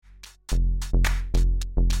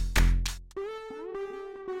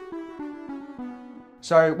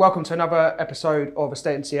So welcome to another episode of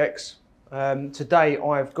Estate and CX. Today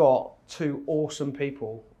I've got two awesome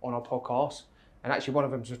people on our podcast, and actually one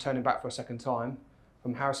of them is returning back for a second time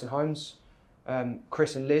from Harrison Homes.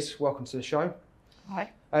 Chris and Liz, welcome to the show.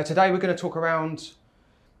 Hi. Today we're going to talk around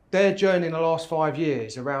their journey in the last 5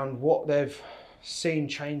 years, around what they've seen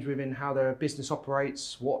change within how their business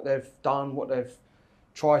operates, what they've done, what they've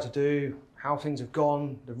tried to do, how things have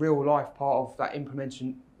gone, the real life part of that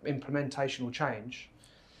implementational change.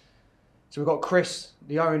 So we've got Chris,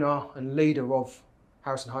 the owner and leader of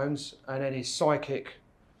Harrison Homes, and then his sidekick,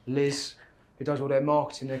 Liz, who does all their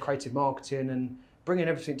marketing, their creative marketing, and bringing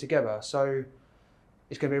everything together. So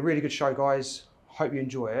it's going to be a really good show, guys. Hope you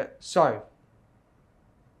enjoy it. So,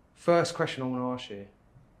 first question I want to ask you.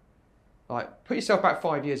 Like, put yourself back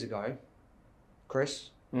 5 years ago,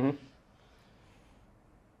 Chris. Mm-hmm.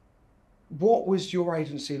 What was your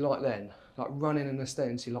agency like then? Like running an estate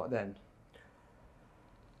agency like then?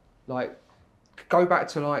 Like, go back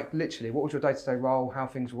to like literally, what was your day-to-day role? How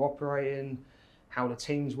things were operating? How the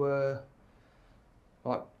teams were?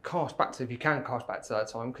 Like, cast back to, if you can cast back to that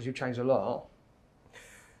time, because you've changed a lot.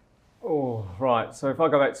 Oh, right. So if I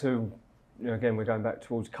go back to, again, we're going back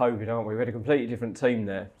towards COVID, aren't we? We had a completely different team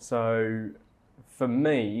there. So for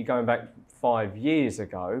me, going back 5 years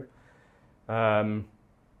ago, I've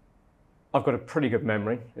got a pretty good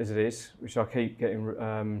memory as it is, which I keep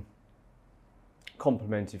getting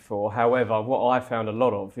complimented for. However, what I found a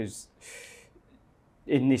lot of is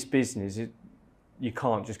in this business, you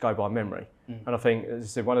can't just go by memory. And I think, as I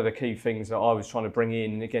said, one of the key things that I was trying to bring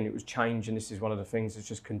in, again, it was change, and this is one of the things that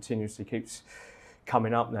just continuously keeps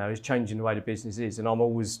coming up now, is changing the way the business is. And I'm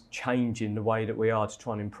always changing the way that we are to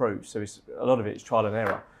try and improve. So a lot of it is trial and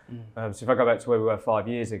error. So if I go back to where we were 5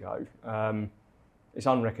 years ago, it's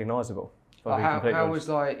unrecognisable. How was,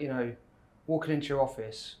 like, walking into your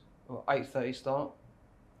office, 8:30 start?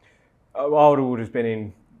 I would have always been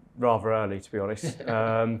in rather early, to be honest.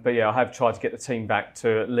 But yeah, I have tried to get the team back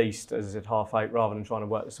to at least, as I said, 8:30, rather than trying to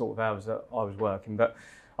work the sort of hours that I was working. But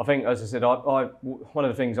I think, as I said, one of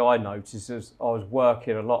the things I noticed is I was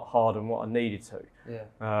working a lot harder than what I needed to.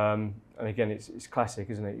 Yeah. And again, it's classic,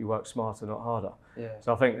 isn't it? You work smarter, not harder. Yeah.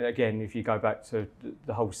 So I think, again, if you go back to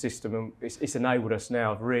the whole system, and it's enabled us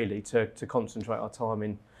now really to concentrate our time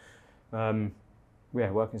in,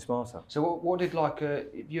 working smarter. So what did, like,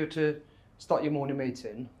 if you were to start your morning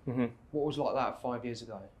meeting, what was like that 5 years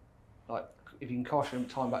ago? Like, if you can cast your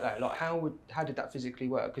time back there, like how did that physically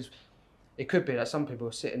work? Because it could be that some people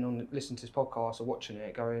are sitting on listening to this podcast or watching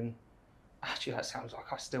it going, actually that sounds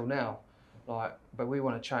like us still now, like, but we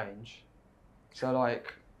want to change. So,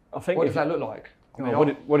 like, I think what does that look like?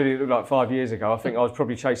 What did it look like 5 years ago? I think I was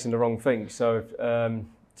probably chasing the wrong thing. So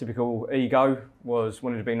typical ego was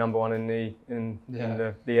wanting to be number one in the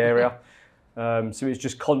area. So it's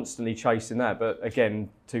just constantly chasing that. But again,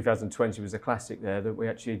 2020 was a classic there, that we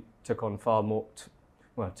actually took on far more,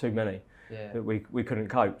 too many, that we couldn't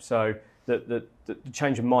cope. So the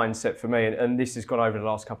change of mindset for me, and this has gone over the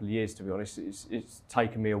last couple of years, to be honest, it's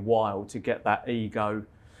taken me a while to get that ego,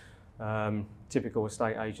 typical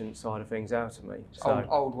estate agent side of things out of me. So,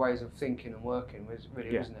 old ways of thinking and working,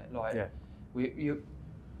 really, wasn't it? Like, yeah.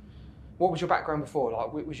 What was your background before?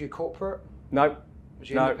 Like, was you corporate? No. Was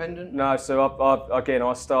you independent? No, so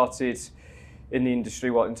I started in the industry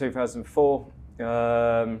in 2004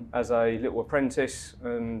 as a little apprentice,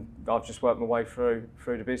 and I've just worked my way through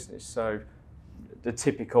the business. So the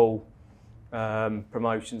typical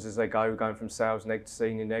promotions as they go, going from sales neg to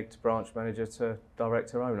senior neg to branch manager to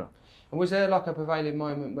director owner. And was there like a prevailing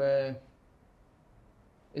moment where,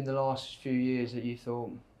 in the last few years, that you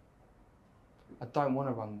thought, I don't want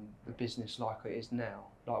to run the business like it is now?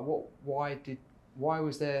 Like, why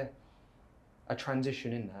was there a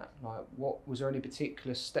transition in that? Like, was there any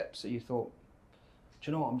particular steps that you thought, do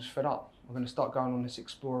you know what, I'm just fed up, I'm going to start going on this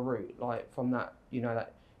explorer route, like from that,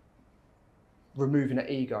 that removing that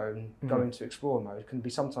ego and going to explorer mode can be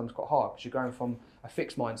sometimes quite hard, because you're going from a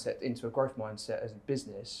fixed mindset into a growth mindset as a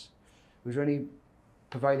business. Was there any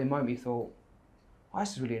prevailing moment you thought, oh,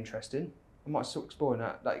 this is really interesting, I might start exploring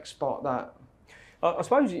that, spark that? I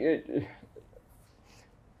suppose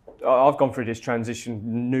I've gone through this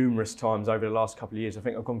transition numerous times over the last couple of years. I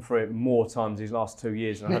think I've gone through it more times these last 2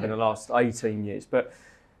 years than I have in the last 18 years. But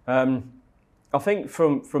I think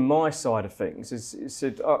from my side of things,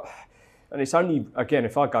 and it's only, again,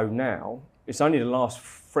 if I go now, it's only the last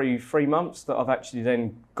three months that I've actually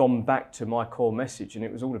then gone back to my core message, and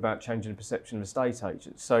it was all about changing the perception of estate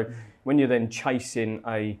agents. So when you're then chasing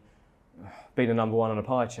being a number one on a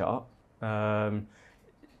pie chart,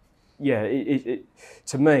 yeah,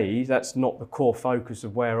 to me, that's not the core focus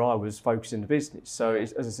of where I was focusing the business. So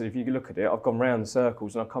as I said, if you look at it, I've gone round the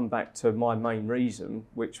circles and I've come back to my main reason,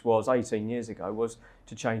 which was 18 years ago, was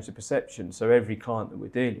to change the perception. So every client that we're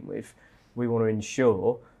dealing with, we want to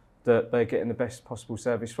ensure that they're getting the best possible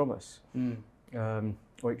service from us.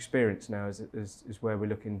 Or experience now is where we're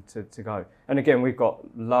looking to go. And again, we've got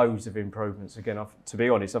loads of improvements. Again, to be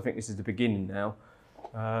honest, I think this is the beginning now,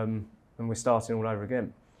 and we're starting all over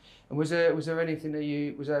again. And was there anything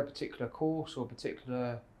that was there a particular course or a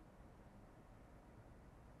particular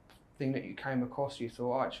thing that you came across you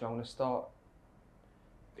thought, oh, actually I want to start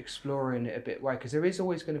exploring it a bit way? Because there is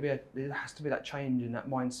always going to be there has to be that change in that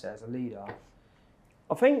mindset as a leader.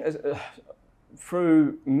 I think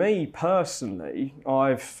through me personally,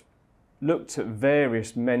 I've looked at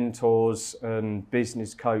various mentors and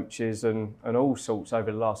business coaches and all sorts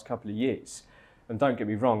over the last couple of years. And don't get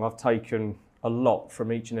me wrong, I've taken a lot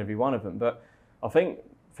from each and every one of them. But I think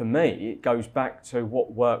for me, it goes back to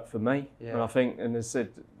what worked for me. Yeah. And I think, and as I said,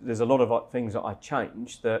 there's a lot of things that I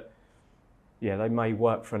changed that, yeah, they may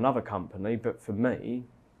work for another company, but for me,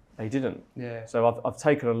 they didn't. Yeah. So I've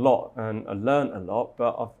taken a lot and I learnt a lot,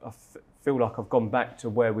 but I feel like I've gone back to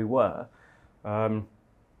where we were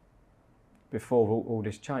before all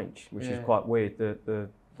this change, which is quite weird, the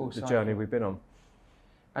journey we've been on.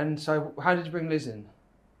 And so how did you bring Liz in?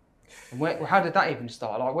 And how did that even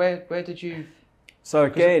start? Like where did you... So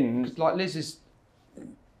again... Cause like Liz is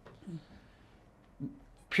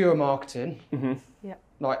pure marketing. Mm-hmm. Yeah.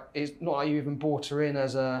 Like it's not like you even brought her in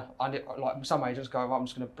as like some agents go, I'm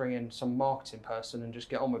just going to bring in some marketing person and just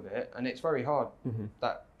get on with it. And it's very hard,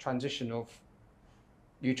 that transition of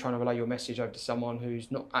you trying to relay your message over to someone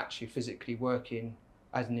who's not actually physically working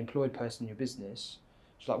as an employed person in your business.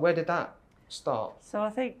 It's like, where did that start?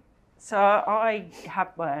 So I had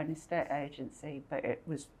my own estate agency, but it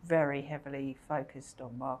was very heavily focused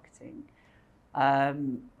on marketing. I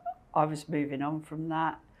was moving on from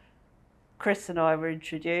that. Chris and I were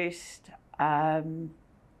introduced, and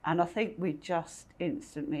I think we just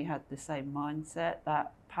instantly had the same mindset,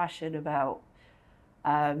 that passion about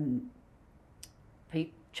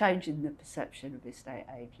changing the perception of estate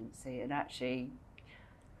agency and actually,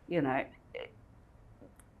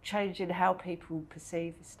 changing how people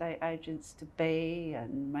perceive estate agents to be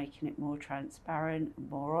and making it more transparent,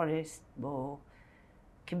 more honest, more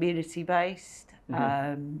community-based.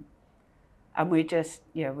 And we just,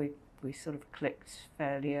 we sort of clicked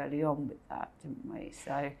fairly early on with that, didn't we?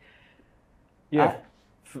 So, yeah,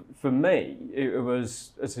 for me, it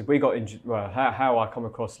was, as we got how I come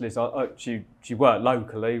across Liz. She worked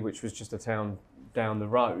locally, which was just a town down the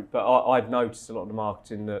road, but I'd noticed a lot of the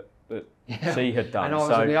marketing that she had done. And I was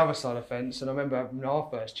on the other side of the fence, and I remember having our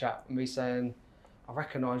first chat and me saying, I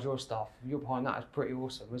recognise your stuff. You're behind that. It's pretty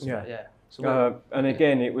awesome, wasn't it? Yeah. So and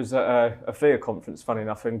again, it was a FIA conference, funny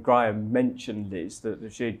enough, and Graham mentioned Liz,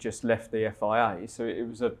 that she'd just left the FIA, so it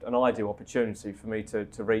was an ideal opportunity for me to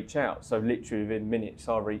reach out. So literally within minutes,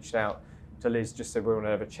 I reached out to Liz, just said we want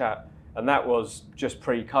to have a chat, and that was just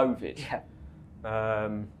pre-COVID. yeah.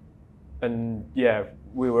 And yeah,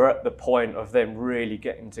 we were at the point of them really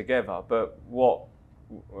getting together. But what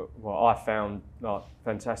I found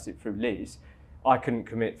fantastic through Liz, I couldn't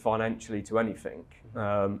commit financially to anything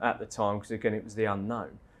at the time because again it was the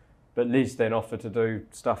unknown. But Liz then offered to do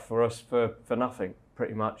stuff for us for nothing,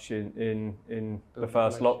 pretty much in the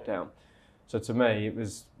first lockdown. So to me, it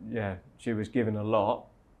was she was giving a lot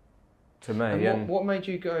to me. And what made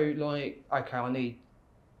you go like, okay,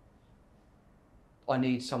 I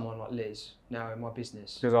need someone like Liz now in my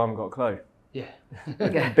business? Because I haven't got a clue. Yeah.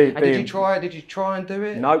 Yeah. Did you try and do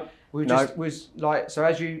it? Nope. Was like, so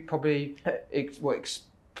as you probably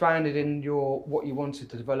expanded in what you wanted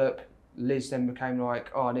to develop, Liz then became like,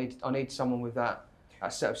 oh, I need someone with that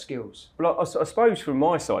set of skills. Well, I suppose from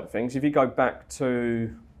my side of things, if you go back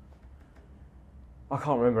to, I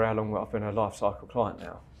can't remember how long I've been a life cycle client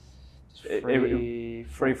now. 4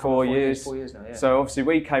 years. 4 years now, yeah. So obviously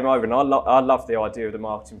we came over, and I love the idea of the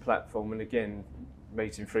marketing platform. And again,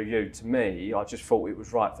 meeting through you, to me, I just thought it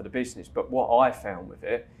was right for the business. But what I found with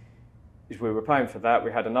it is we were paying for that.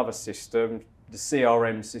 We had another system. The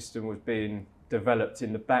CRM system was being developed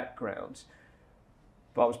in the background.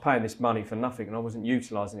 But I was paying this money for nothing, and I wasn't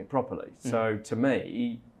utilising it properly. So to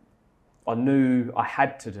me, I knew I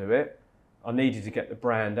had to do it. I needed to get the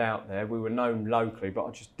brand out there. We were known locally, but I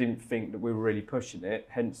just didn't think that we were really pushing it.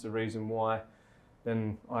 Hence the reason why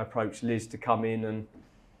then I approached Liz to come in and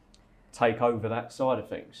take over that side of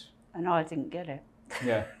things. And I didn't get it.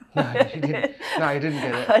 Yeah. No, you didn't. No, you didn't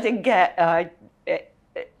get it. I didn't get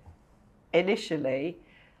initially.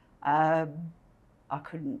 I I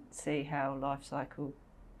couldn't see how Life Cycle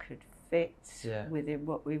could fit Yeah. within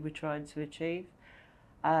what we were trying to achieve.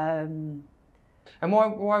 And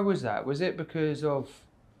why was that? Was it because of...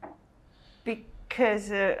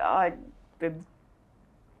 Because I'd been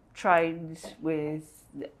trained with,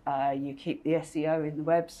 you keep the SEO in the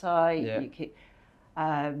website, Yeah. you keep,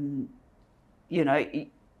 you know,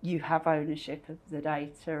 you have ownership of the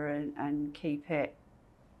data and keep it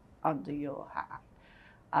under your hat.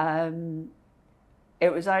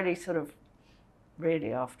 It was only sort of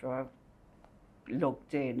really after I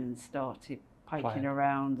logged in and started poking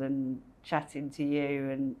around and chatting to you,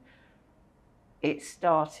 and it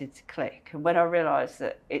started to click. And when I realised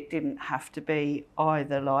that it didn't have to be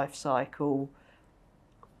either Life Cycle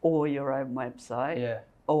or your own website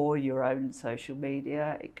or your own social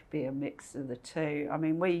media, it could be a mix of the two. I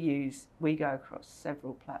mean, we go across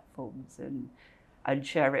several platforms and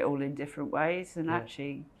share it all in different ways, and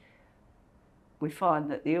actually we find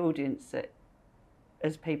that the audience, that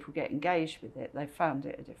as people get engaged with it, they found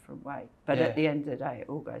it a different way. But at the end of the day, it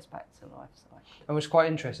all goes back to Life Cycle. And it was quite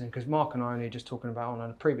interesting because Mark and I only just talking about on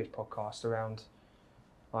a previous podcast around,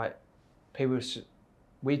 like,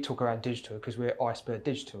 we talk around digital because we're Iceberg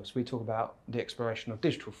Digital, so we talk about the exploration of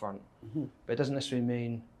digital front. But it doesn't necessarily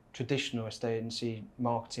mean traditional estate agency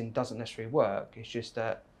marketing doesn't necessarily work. It's just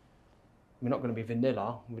that we're not going to be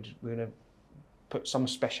vanilla. We're going to put some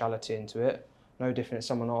speciality into it. No different if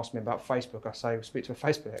someone asks me about Facebook, I say, speak to a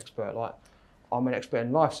Facebook expert. Like, I'm an expert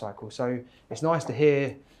in Life Cycle. So it's nice to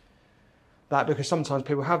hear that, because sometimes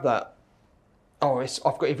people have that, I'm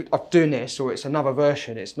doing this, or it's another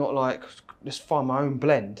version. It's not like, just find my own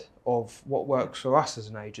blend of what works for us as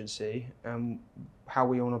an agency and how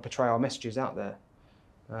we want to portray our messages out there.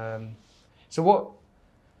 So what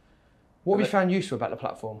have you found useful about the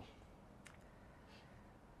platform?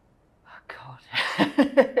 Oh, God.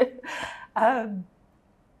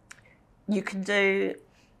 You can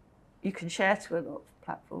share to a lot of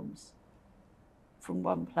platforms from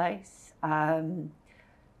one place. I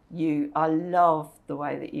love the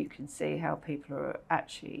way that you can see how people are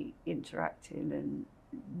actually interacting and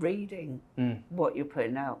reading what you're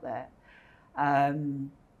putting out there.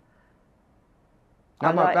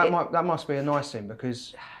 That must be a nice thing,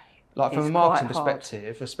 because, like, from a marketing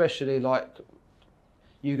perspective, especially like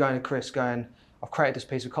you going to Chris going, I've created this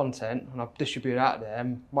piece of content and I've distributed it out there,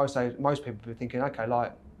 and most people will be thinking, okay,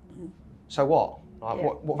 like, so what? Like,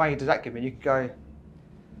 what value does that give me? You could go,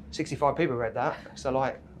 65 people read that, so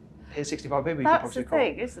like, here's 65 people you could possibly call. That's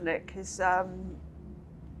the thing, isn't it? Because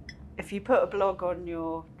if you put a blog on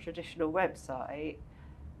your traditional website,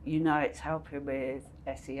 you know it's helping with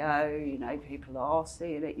SEO, you know people are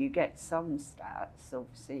seeing it, you get some stats,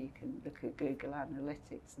 obviously you can look at Google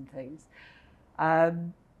Analytics and things.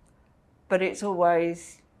 But it's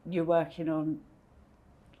always, you're working on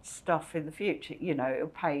stuff in the future, you know, it'll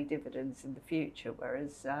pay dividends in the future,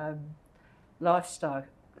 whereas Life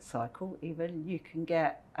Cycle, even, you can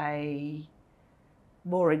get a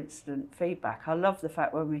more instant feedback. I love the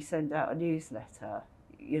fact when we send out a newsletter,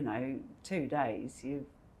 you know, 2 days, you've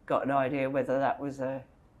got an idea whether that was a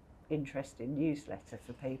interesting newsletter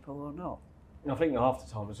for people or not. I think half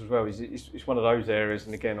the time as well it's one of those areas,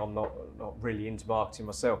 and again, I'm not really into marketing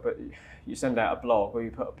myself, but you send out a blog, or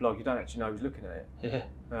you put a blog, you don't actually know who's looking at it.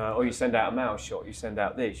 Or you send out a mail shot, you send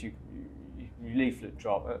out this, you leaflet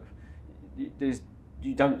drop.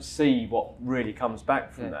 You don't see what really comes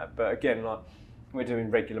back from that. But again, like, we're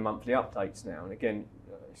doing regular monthly updates now, and again,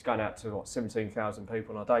 it's going out to 17,000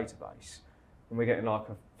 people on our database, and we're getting like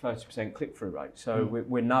a 30% click-through rate. So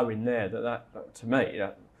we're knowing there that to me,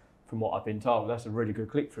 from what I've been told, that's a really good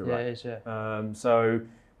click-through rate. It is, so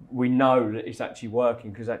we know that it's actually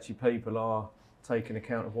working, because actually people are taking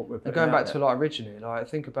account of what we're putting going out back there. to, like, originally, like,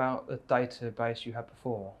 think about the database you had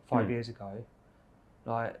before, 5 years ago.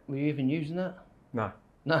 Like, were you even using it? No.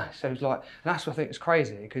 So it's like, and that's what I think is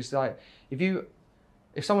crazy, because, like,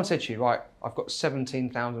 if someone said to you, right, I've got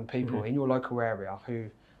 17,000 people in your local area who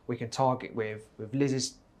we can target with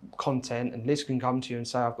Liz's content, and Liz can come to you and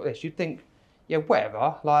say, I've got this, you'd think, yeah,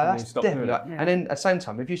 whatever, like, that's definitely, like, and then at the same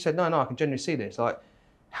time, if you said, no, I can genuinely see this, like,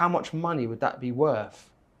 how much money would that be worth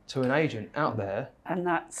to an agent out there? And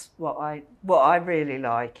that's what I really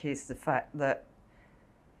like, is the fact that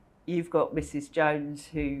you've got Mrs. Jones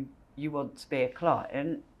who you want to be a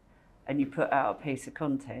client, and you put out a piece of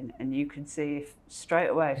content, and you can see if straight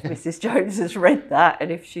away if Mrs. Jones has read that, and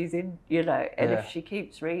if she's in, you know, and if she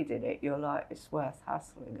keeps reading it, you're like, it's worth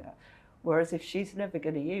hassling her. Whereas if she's never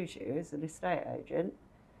going to use you as an estate agent,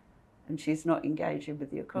 and she's not engaging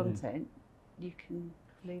with your content, you can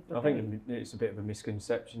hopefully. I think it's a bit of a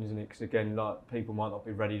misconception, isn't it? Because again, like people might not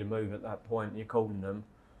be ready to move at that point. You're calling them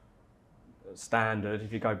standard.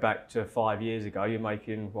 If you go back to 5 years ago, you're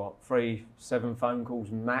making what 3, 7 phone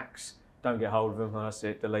calls max. Don't get hold of them. That's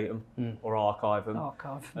it. Delete them or archive them.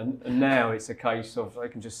 Archive. And now it's a case of they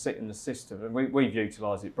can just sit in the system, and we've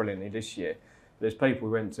utilised it brilliantly this year. There's people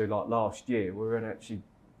we went to like last year. We weren't actually,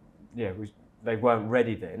 they weren't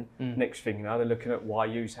ready then. Next thing you know, they're looking at why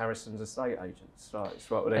use Harrison's estate agents. Right,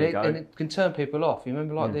 it's right, well, there you go. And it can turn people off. You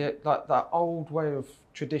remember like that old way of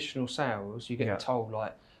traditional sales. You get told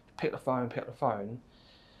like pick the phone.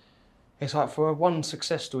 It's like for one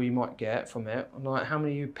success story you might get from it, like how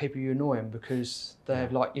many people you annoy them because they're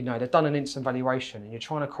like, they've done an instant valuation and you're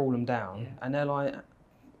trying to call them down and they're like,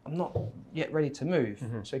 I'm not yet ready to move.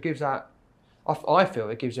 So it gives that, I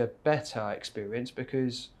feel it gives you a better experience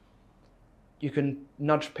because you can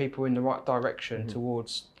nudge people in the right direction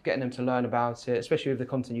towards getting them to learn about it, especially with the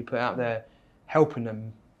content you put out there, helping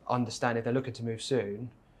them understand if they're looking to move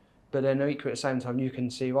soon. But then equally at the same time, you can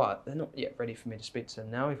see, right, they're not yet ready for me to speak to them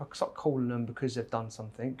now. If I start calling them because they've done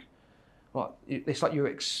something, like it's like you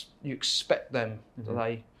expect them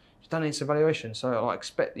that you've done an evaluation, so I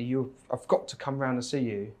expect that I've got to come round and see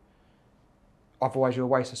you. Otherwise, you're a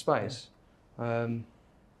waste of space.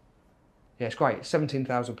 It's great.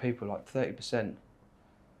 17,000 people, like 30%.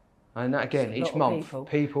 And that again, each month,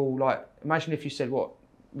 people like, imagine if you said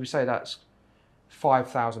we say that's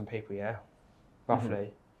 5,000 people,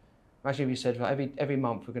 roughly. Imagine if you said like, every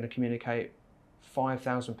month we're going to communicate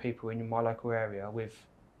 5,000 people in my local area with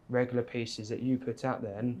regular pieces that you put out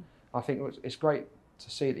there. And I think it's great to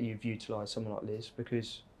see that you've utilised someone like Liz,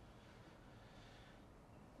 because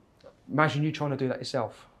imagine you trying to do that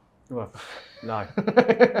yourself. Well, no.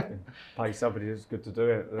 Pay somebody that's good to do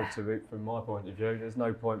it. From my point of view, there's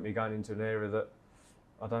no point me going into an area that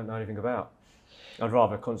I don't know anything about. I'd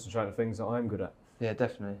rather concentrate on things that I'm good at. Yeah,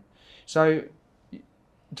 definitely. So,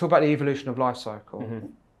 talk about the evolution of life cycle,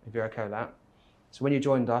 if you're okay with that. So when you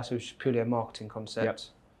joined us, it was purely a marketing concept. Yep.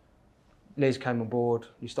 Liz came on board.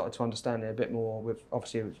 You started to understand it a bit more,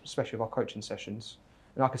 especially with our coaching sessions.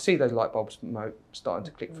 And I could see those light bulbs starting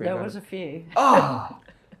to click through. There was a few.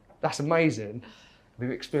 That's amazing.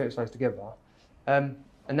 We've experienced those together. And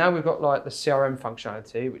now we've got like the CRM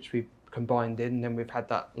functionality, which we've combined in, and then we've had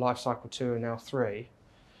that life cycle 2 and now 3.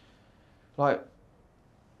 Like,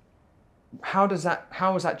 how has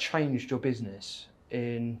that changed your business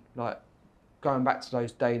in like going back to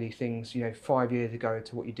those daily things, 5 years ago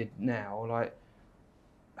to what you did now? Like,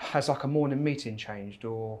 has like a morning meeting changed,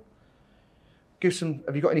 or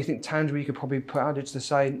have you got anything tangible you could probably put out just to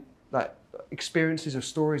say like experiences or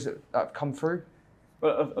stories that have come through?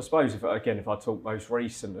 Well, I suppose if I talk most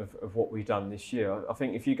recent of what we've done this year, I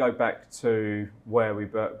think if you go back to where we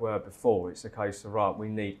were before, it's a case of, right, we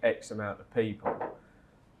need X amount of people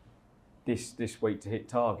this week to hit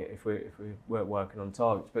target if we weren't working on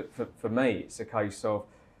targets. But for me, it's a case of,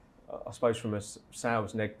 I suppose from a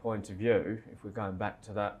sales neg point of view, if we're going back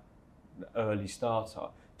to that early starter,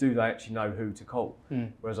 do they actually know who to call?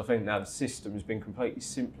 Whereas I think now the system has been completely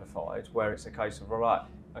simplified, where it's a case of, all right,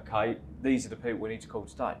 okay, these are the people we need to call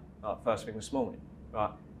today. Like first thing this morning, right?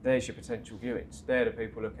 There's your potential viewings. They're the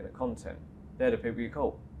people looking at content. They're the people you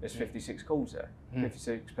call. There's 56 calls there,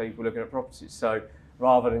 56 people looking at properties. So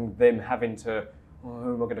rather than them having to,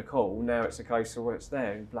 who am I going to call? Now it's a case of, well, it's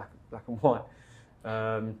there in black and white.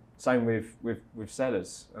 Same with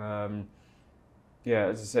sellers. As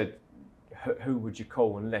I said, who would you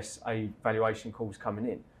call unless a valuation call's coming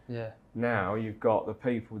in? Yeah. Now you've got the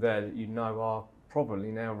people there that you know are probably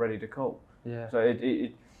now ready to call. Yeah. So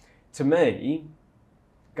it to me,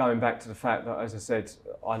 going back to the fact that, as I said,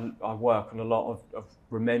 I work on a lot of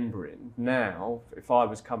remembering. Now, if I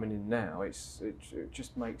was coming in now, it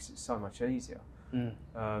just makes it so much easier.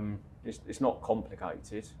 It's not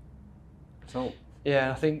complicated at all. Yeah,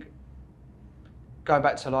 and I think going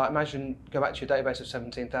back to go back to your database of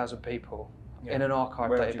 17,000 people in an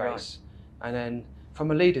archive database, and then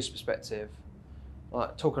from a leader's perspective,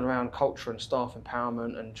 like talking around culture and staff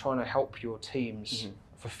empowerment and trying to help your teams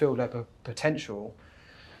fulfill their potential.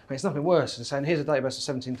 I mean, it's nothing worse than saying, here's a database of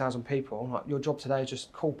 17,000 people. Like, your job today is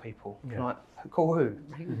just call people. Like, call who?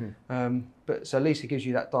 But so at least it gives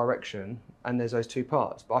you that direction, and there's those two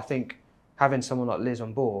parts. But I think having someone like Liz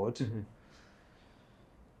on board,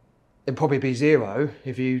 it'd probably be 0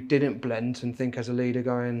 if you didn't blend and think as a leader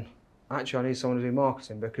going, actually I need someone to do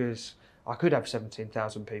marketing, because I could have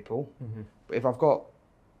 17,000 people, but if I've got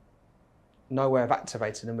no way of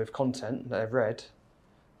activating them with content that they've read,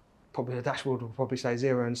 probably the dashboard will probably say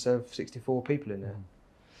 0 instead of 64 people in there.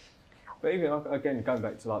 But even again, going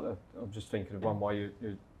back to like I'm just thinking of one while you're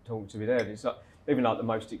talking to me there. It's like even like the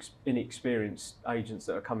most inexperienced agents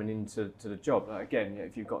that are coming into the job. Like again,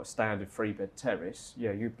 if you've got a standard 3-bed terrace,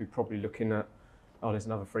 you'd be probably looking at, oh, there's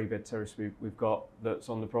another 3-bed terrace we've got that's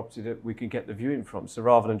on the property that we can get the viewing from. So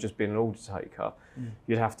rather than just being an order taker,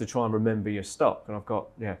 you'd have to try and remember your stock. And I've got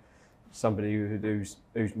somebody who's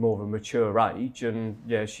more of a mature age, and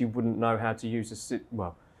she wouldn't know how to use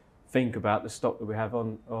think about the stock that we have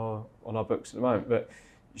on our books at the moment. But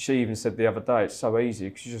she even said the other day, it's so easy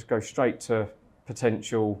because you just go straight to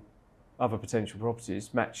other potential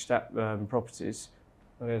properties, matched properties.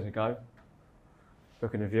 Oh, there's a go.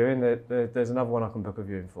 Booking a viewing. There's another one I can book a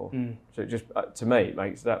viewing for. So it just to me it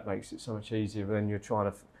makes it so much easier. Then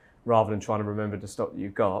you're rather than trying to remember the stock that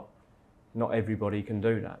you've got. Not everybody can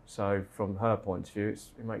do that. So from her point of view,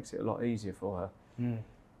 it makes it a lot easier for her.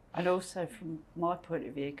 And also from my point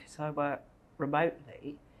of view, because I work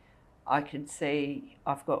remotely, I can see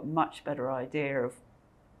I've got a much better idea of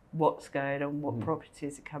what's going on, what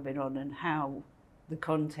properties are coming on, and how the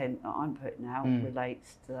content that I'm putting out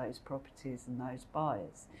relates to those properties and those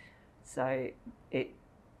buyers. So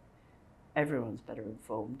everyone's better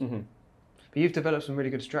informed. But you've developed some really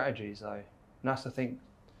good strategies though. And that's the thing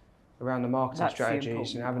around the marketing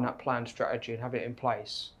strategies and having that planned strategy and having it in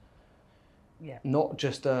place. Yeah. Not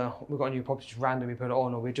just we've got a new property, just randomly put it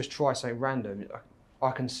on, or we just try something random.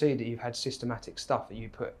 I can see that you've had systematic stuff that you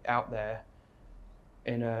put out there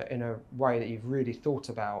in a way that you've really thought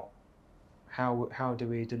about how do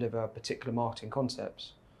we deliver particular marketing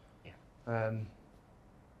concepts.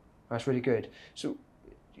 That's really good. So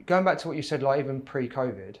going back to what you said, like even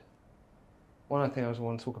pre-COVID, one of the things I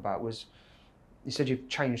want to talk about was you said you've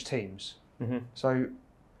changed teams. So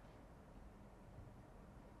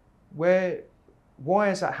why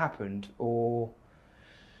has that happened, or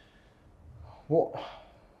what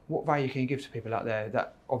value can you give to people out there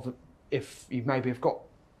that if you maybe have got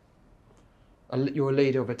you're a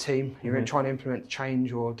leader of a team, you're trying to implement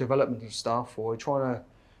change or development of stuff, or you're trying to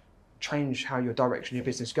change how your direction your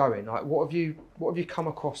business going. Like what have you come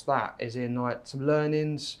across that as in like some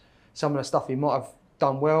learnings, some of the stuff you might have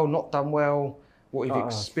done well, not done well, what you've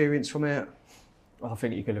experienced from it? I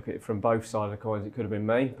think you can look at it from both sides of the coin. It could have been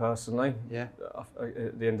me personally. Yeah.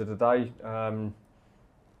 At the end of the day, I'm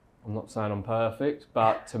not saying I'm perfect,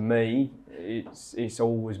 but to me, it's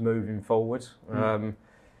always moving forward.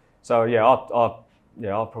 So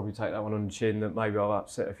I'll probably take that one on the chin that maybe I've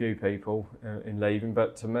upset a few people in leaving,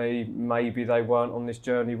 but to me, maybe they weren't on this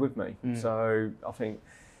journey with me. So I think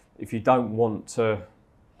if you don't want to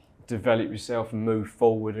develop yourself and move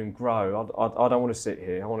forward and grow, I don't want to sit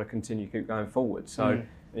here. I want to continue to keep going forward. So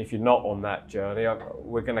if you're not on that journey,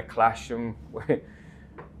 we're going to clash and we're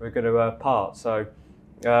going to part. So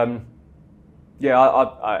I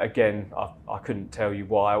couldn't tell you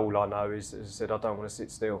why. All I know is, as I said, I don't want to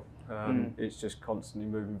sit still. It's just constantly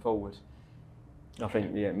moving forward. I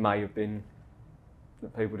think it may have been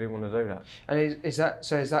that people didn't want to do that. And is that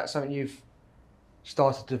something you've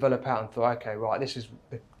started to develop out and thought, okay, right, this is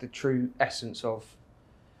the true essence of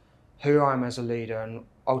who I am as a leader and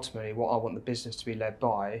ultimately what I want the business to be led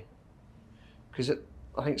by? Because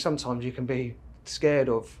I think sometimes you can be scared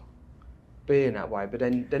of being that way, but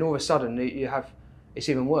then all of a sudden it's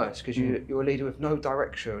even worse because you're a leader with no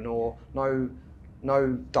direction or no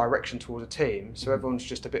direction towards a team, so everyone's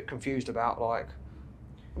just a bit confused about like,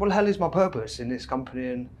 what the hell is my purpose in this company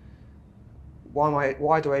and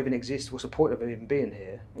why do I even exist? What's the point of even being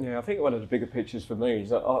here? Yeah, I think one of the bigger pictures for me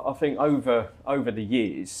is that I think over the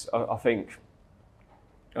years, I think,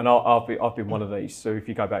 and I've been one of these. So if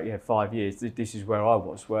you go back 5 years, this is where I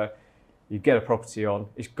was, where you get a property on,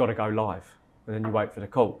 it's got to go live, and then you wait for the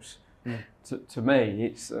calls. To me,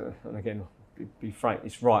 it's and again, be frank,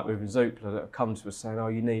 it's Rightmove and Zoopla that have come to us saying, "Oh,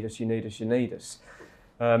 you need us, you need us, you need us,"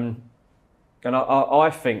 and I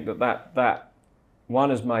think that one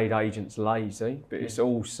has made agents lazy, but it's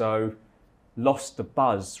also lost the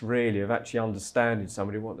buzz really of actually understanding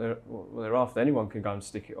somebody what they're after. Anyone can go and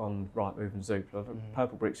stick it on Rightmove and Zoopla,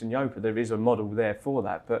 Purplebricks and Yopa. There is a model there for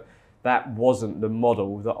that, but that wasn't the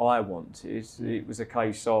model that I wanted. It was a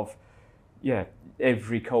case of,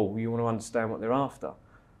 every call you want to understand what they're after,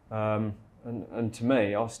 and to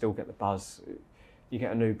me, I still get the buzz. You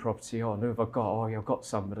get a new property, who have I got? Oh, I've got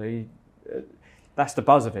somebody. That's the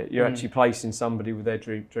buzz of it. You're actually placing somebody with their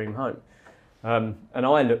dream home. And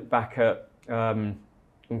I look back at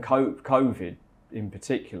COVID in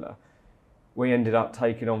particular, we ended up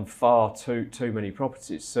taking on far too many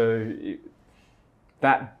properties. So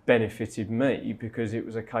that benefited me because it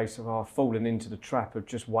was a case of falling into the trap of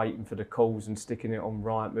just waiting for the calls and sticking it on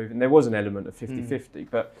Rightmove. And there was an element of 50-50,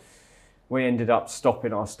 but we ended up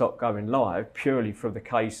stopping our stock going live purely for the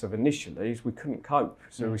case of initially is we couldn't cope.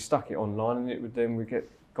 So we stuck it online, and it would then we get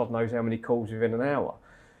God knows how many calls within an hour.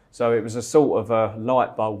 So it was a sort of a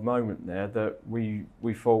light bulb moment there that we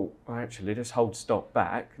thought, well, actually, let's hold stock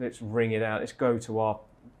back, let's ring it out, let's go to our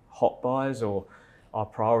hot buyers or our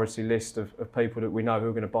priority list of people that we know who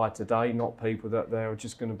are going to buy today, not people that they're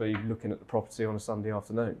just going to be looking at the property on a Sunday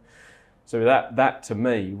afternoon. So that to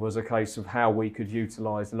me was a case of how we could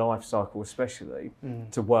utilise life cycle especially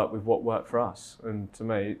to work with what worked for us. And to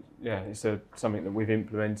me, yeah, it's something that we've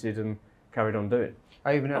implemented and carried on doing.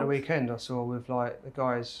 Even at the weekend, I saw with like the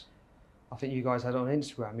guys, I think you guys had on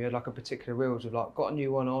Instagram, you had like a particular reels of like, got a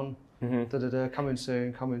new one on, coming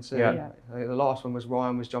soon, coming soon. Yeah. I think the last one was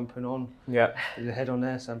Ryan was jumping on, Yeah, with the head on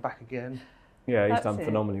there, so I'm back again. yeah, he's That's done it.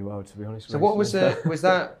 phenomenally well, to be honest. So what was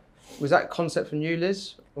was that concept from you,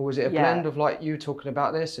 Liz, or was it a Yeah. blend of like you talking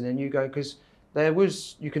about this and then you go, because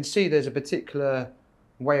you can see there's a particular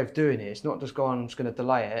way of doing it. It's not just going, I'm just going to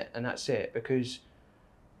delay it and that's it, because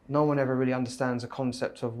no one ever really understands the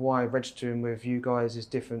concept of why registering with you guys is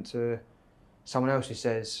different to someone else who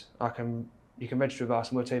says, you can register with us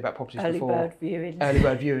and we'll tell you about properties Early before. bird viewings. Early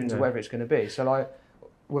bird viewings Yeah. or whatever it's going to be. So like,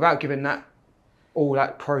 without giving all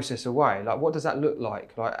that process away, like what does that look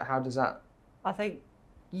like? Like how does that? I think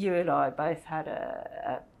you and I both had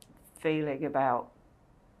a feeling about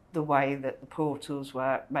the way that the portals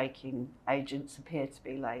were making agents appear to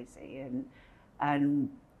be lazy, and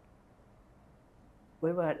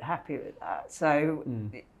we weren't happy with that. So,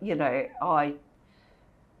 you know, I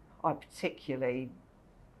particularly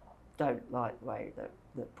don't like the way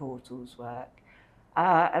that portals work.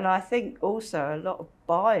 And I think also a lot of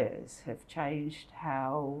buyers have changed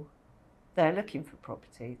how they're looking for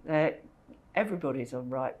property. Everybody's on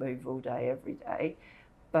Rightmove all day, every day,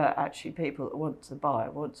 but actually people that want to buy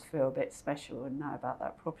want to feel a bit special and know about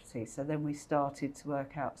that property. So then we started to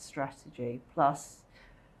work out strategy, plus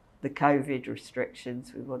the COVID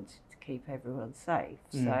restrictions, we wanted to keep everyone safe.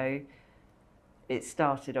 So it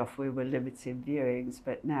started off, we were limiting viewings,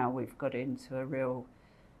 but now we've got into a real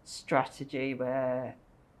strategy where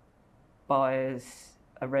buyers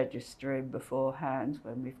are registering beforehand.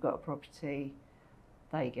 When we've got a property,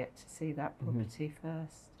 they get to see that property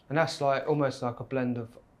first. And that's like almost like a blend of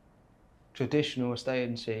traditional estate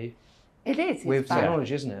agency It is. with It's back,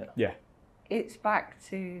 technology, isn't it? Yeah. it's back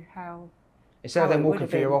to how. Instead of Oh, them it would walking have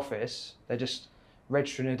through your been. office, they're just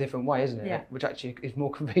registering in a different way, isn't it? Yeah. Which actually is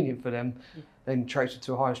more convenient for them than traipsing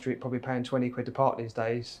to a high street, probably paying 20 quid to park these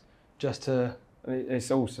days, just to. It's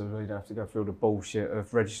also, you don't have to go through the bullshit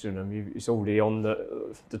of registering them. It's already on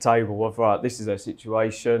the table of, right, this is their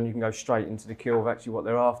situation. You can go straight into the queue of actually what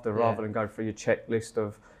they're after, rather than go through your checklist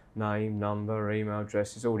of name, number, email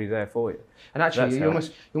address. It's already there for you. And actually, That's you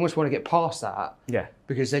almost want to get past that, Yeah.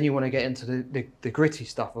 because then you want to get into the gritty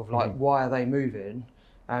stuff of like, why are they moving?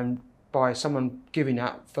 And by someone giving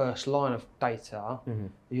that first line of data,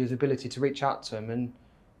 you have the ability to reach out to them, and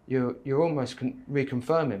you're almost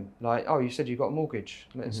reconfirming, like, oh, you said you got a mortgage.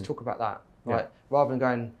 Let's talk about that. Yeah. Like, rather than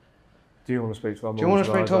going, Do you want to speak to our do you want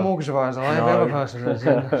to speak to a mortgage advisor? Like every No. other person does.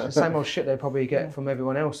 And it's the same old shit they probably get from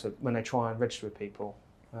everyone else when they try and register with people.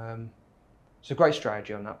 It's a great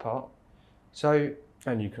strategy on that part. So,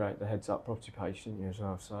 And you create the heads up property page, didn't you, as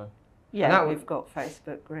well? So Yeah, that we've got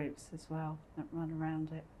Facebook groups as well that run around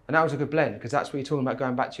it. and that was a good blend, because that's what you're talking about,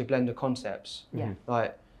 going back to your blend of concepts. Yeah.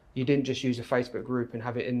 Like, you didn't just use a Facebook group and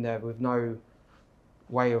have it in there with no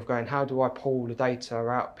way of going, how do I pull the data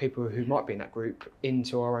out, people who might be in that group,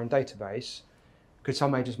 into our own database? Because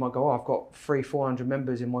some agents might go, oh, I've got 300-400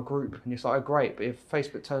 members in my group. And it's like, oh, great, but if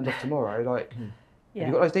Facebook turns off tomorrow, like, have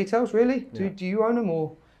you got those details, really? Yeah. Do you own them,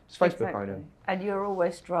 or does Facebook own them? And you're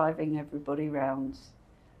always driving everybody round,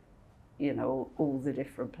 you know, all the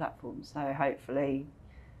different platforms. So hopefully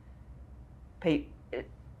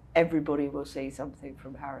everybody will see something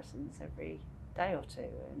from Harrison's every day or two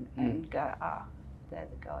and go, they're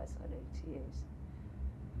the guys I need to use.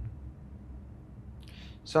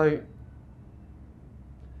 So,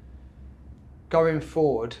 going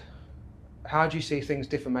forward, how do you see things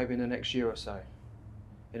differ maybe in the next year or so?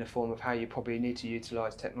 In the form of how you probably need to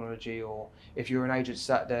utilise technology, or if you're an agent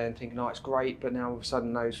sat there and thinking, oh, it's great, but now all of a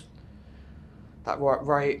sudden that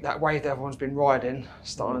wave that everyone's been riding,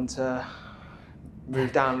 starting to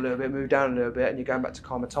move down a little bit, and you're going back to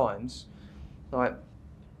calmer times. Like,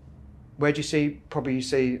 where do you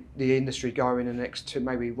see the industry going in the next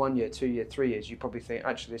maybe 1 year, 2 year, 3 years? You probably think,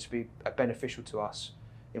 actually, this would be beneficial to us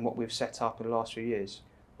in what we've set up in the last few years.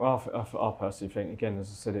 Well, I personally think, again, as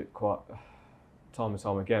I said it quite time and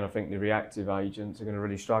time again, I think the reactive agents are going to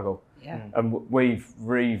really struggle. Yeah. And we've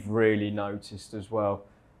really noticed as well,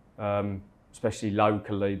 especially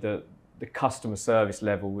locally, the customer service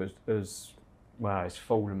level has it's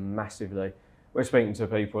fallen massively. We're speaking to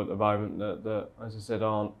people at the moment that as I said,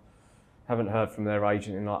 haven't heard from their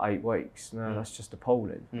agent in like 8 weeks. No, that's just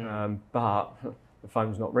appalling. But the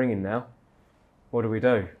phone's not ringing now. What do we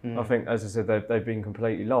do? I think, as I said, they've been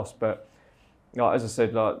completely lost. But like, as I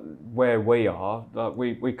said, like where we are, like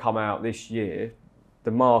we come out this year,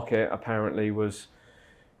 the market apparently was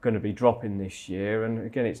going to be dropping this year, and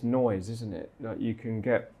again, it's noise, isn't it? Like you can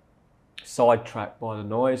get sidetracked by the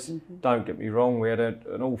noise. Don't get me wrong, we had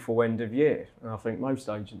an awful end of year, and I think most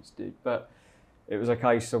agents did. But it was a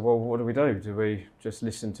case of, well, what do we do? Do we just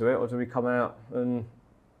listen to it, or do we come out and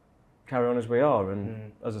carry on as we are?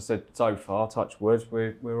 And as I said, so far, touch wood,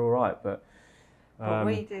 we're all right. But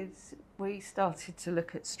we started to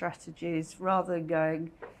look at strategies rather than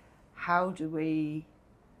going, how do we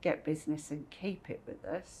get business and keep it with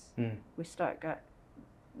us? We start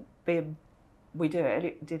did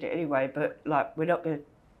it anyway, but like, we're not going to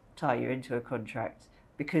tie you into a contract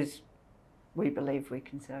because we believe we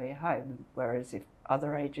can sell your home. Whereas if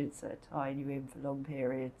other agents are tying you in for long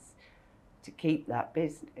periods to keep that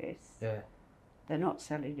business, they're not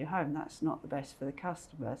selling your home. That's not the best for the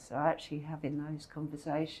customer. So actually having those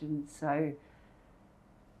conversations, so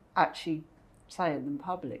actually saying them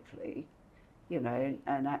publicly, you know,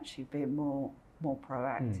 and actually being more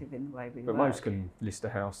proactive in the way we work. But most can list a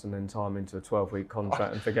house and then tie them into a 12-week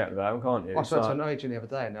contract and forget about them, can't you? I spoke to an agent the other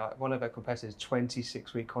day, and one of our competitors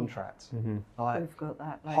 26-week contract. Like, we've got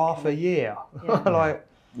that half a year. Like,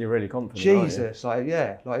 you're really confident. Jesus, like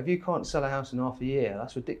if you can't sell a house in half a year,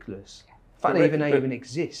 that's ridiculous. The fact that they even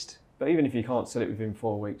exist. But even if you can't sell it within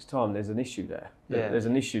 4 weeks' time, there's an issue there. There's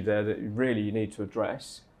an issue there that really you need to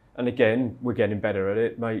address. And again, we're getting better at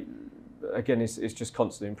it, mate. Again, it's just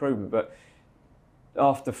constant improvement. But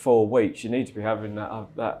after 4 weeks, you need to be having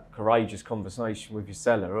that courageous conversation with your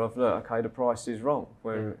seller of, look, okay, the price is wrong.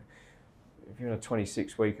 Where if you're in a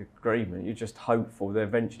 26-week agreement, you're just hopeful they're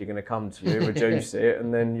eventually going to come to you, reduce it,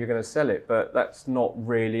 and then you're going to sell it. But that's not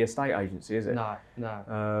really a estate agency, is it?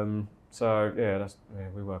 No. So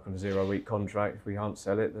we work on a 0-week contract. If we can't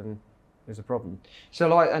sell it, then there's a problem. So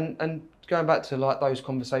like, and going back to like those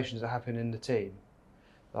conversations that happen in the team,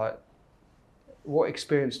 like, what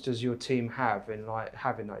experience does your team have in like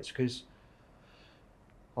having those? Because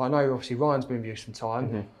I know obviously Ryan's been with you some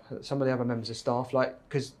time. Some of the other members of staff, like,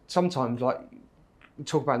 because sometimes, like we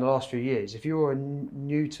talk about in the last few years, if you're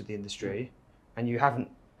new to the industry and you haven't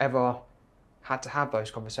ever had to have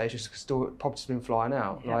those conversations because property's been flying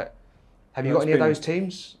out, like, have you got any of those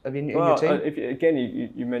teams? Have you in your team?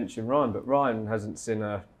 Again, you mentioned Ryan, but Ryan hasn't seen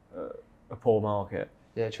a poor market.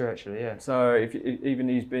 Yeah, true, actually, yeah. So even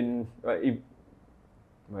he's been, he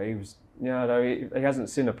hasn't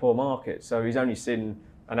seen a poor market. So he's only seen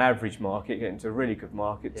an average market getting to a really good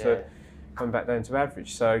market to coming back down to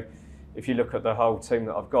average. So if you look at the whole team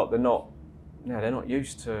that I've got, they're not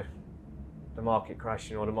used to the market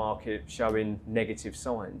crashing or the market showing negative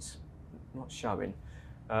signs. Not showing.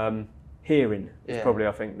 Hearing is probably,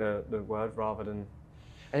 I think, the word rather than...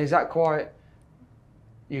 And is that quite...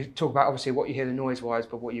 You talk about obviously what you hear the noise-wise,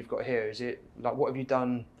 but what you've got here, is it like, what have you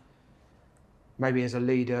done maybe as a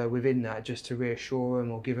leader within that just to reassure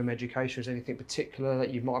them or give them education? Is there anything particular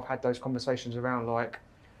that you might have had those conversations around, like?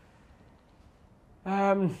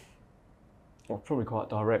 Well, probably quite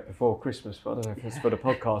direct before Christmas, but I don't know if it's for the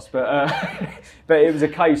podcast. But it was a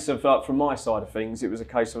case of, like, from my side of things, it was a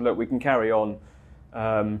case of, look, we can carry on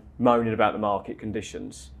moaning about the market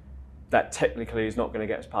conditions. That technically is not going to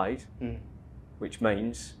get us paid, which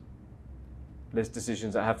means there's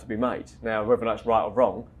decisions that have to be made. Now, whether that's right or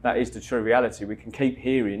wrong, that is the true reality. We can keep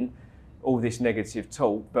hearing all this negative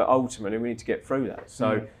talk, but ultimately we need to get through that.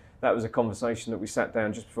 So that was a conversation that we sat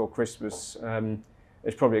down just before Christmas.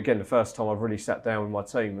 It's probably, again, the first time I've really sat down with my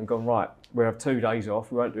team and gone, right, we have 2 days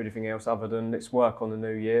off. We won't do anything else other than let's work on the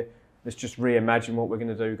new year. Let's just reimagine what we're going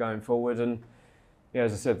to do going forward. And yeah,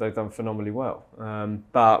 as I said, they've done phenomenally well.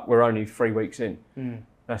 But we're only 3 weeks in.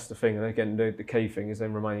 That's the thing. And again, the key thing is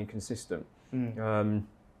then remaining consistent. But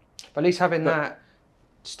at least having that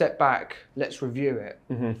step back, let's review it.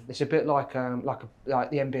 It's a bit like the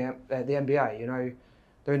NBA. You know,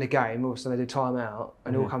 they're in the game, all of a sudden they do time out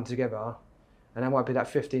and they all come together, and there might be that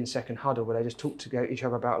 15-second huddle where they just talk to each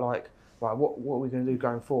other about, like, right, what are we going to do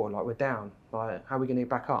going forward? Like, we're down. Like, how are we going to get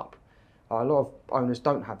back up? A lot of owners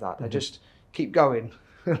don't have that. They just keep going.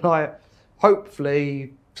 Like,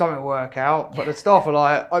 hopefully something will work out, but the staff are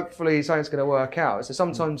like, hopefully something's going to work out. So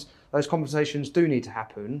sometimes those conversations do need to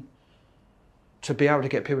happen to be able to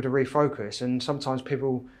get people to refocus. And sometimes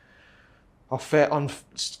people are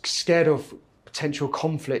scared of potential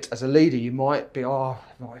conflict as a leader. You might be, oh,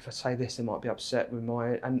 well, if I say this, they might be upset with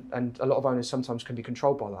and a lot of owners sometimes can be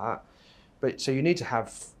controlled by that. But so you need to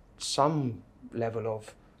have some level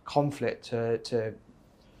of conflict to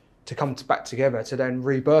come back together to then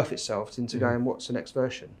rebirth itself into going, what's the next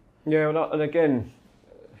version? Yeah, and again,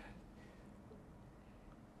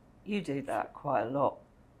 You do that quite a lot.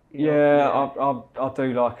 I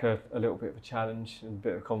do like a little bit of a challenge and a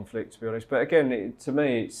bit of conflict, to be honest. But again, to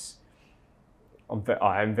me,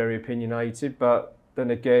 I am very opinionated, but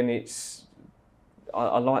then again,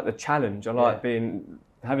 I like the challenge. I like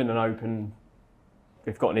having an open. If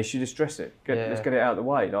we've got an issue, distress it. Let's get it out of the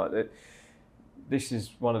way. This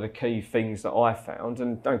is one of the key things that I found.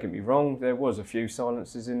 And don't get me wrong, there was a few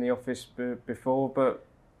silences in the office before, but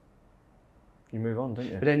you move on, don't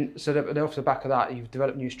you? But then, off the back of that, you've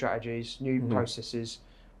developed new strategies, new processes,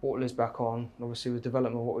 brought Liz back on. Obviously, with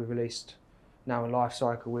development of what we've released now in life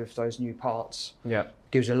cycle with those new parts,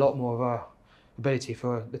 gives you a lot more of a ability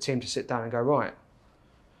for the team to sit down and go, right,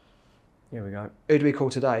 here we go. Who do we call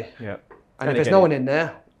today? Yeah. And if there's no one in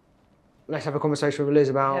there, let's have a conversation with Liz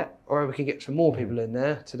about, or we can get some more people in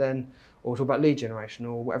there to then, or talk about lead generation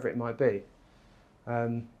or whatever it might be.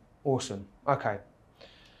 Awesome. Okay.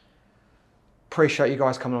 Appreciate you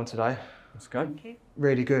guys coming on today. That's good. Thank you.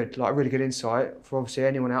 Really good, really good insight for obviously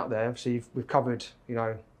anyone out there. Obviously, we've covered,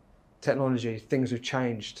 technology, things have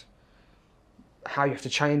changed, how you have to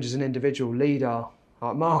change as an individual leader,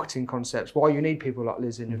 like marketing concepts, why you need people like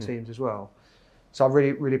Liz in your teams as well. So I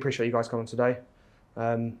really, really appreciate you guys coming on today.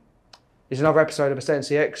 It's another episode of Estate and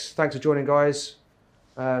CX. Thanks for joining, guys.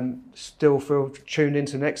 Still feel tuned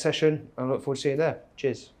into the next session. I look forward to seeing you there.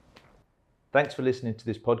 Cheers. Thanks for listening to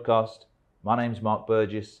this podcast. My name's Mark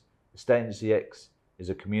Burgess. Estate and CX is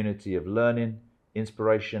a community of learning,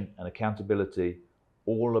 inspiration and accountability,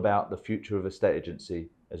 all about the future of estate agency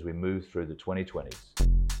as we move through the 2020s.